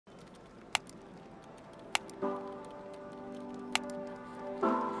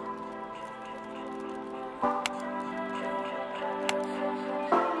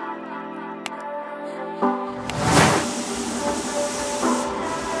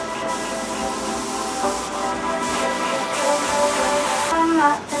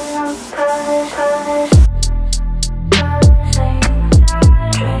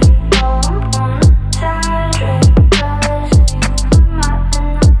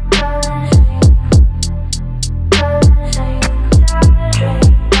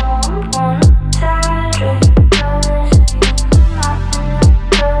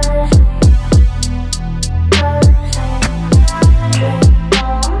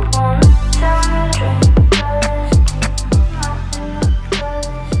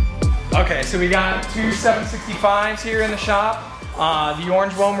So we got two 765s here in the shop. The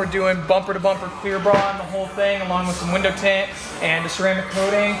orange one, we're doing bumper to bumper clear bra on the whole thing, along with some window tint and a ceramic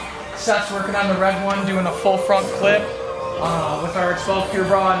coating. Seth's working on the red one, doing a full front clip with our Xpel clear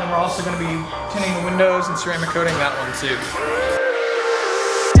bra, and then we're also going to be tinting the windows and ceramic coating that one too.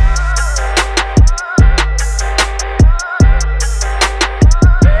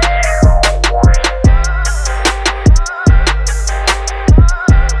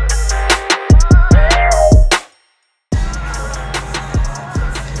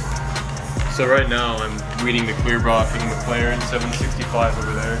 So right now I'm weeding the clear bra for the McLaren 765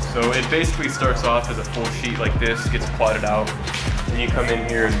 over there. So it basically starts off as a full sheet like this, gets plotted out, and you come in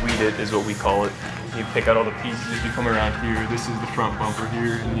here and weed it is what we call it. You pick out all the pieces, you come around here, this is the front bumper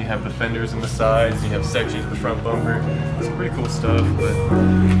here, and you have the fenders on the sides, and you have sections of the front bumper. It's pretty cool stuff,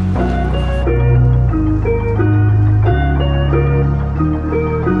 but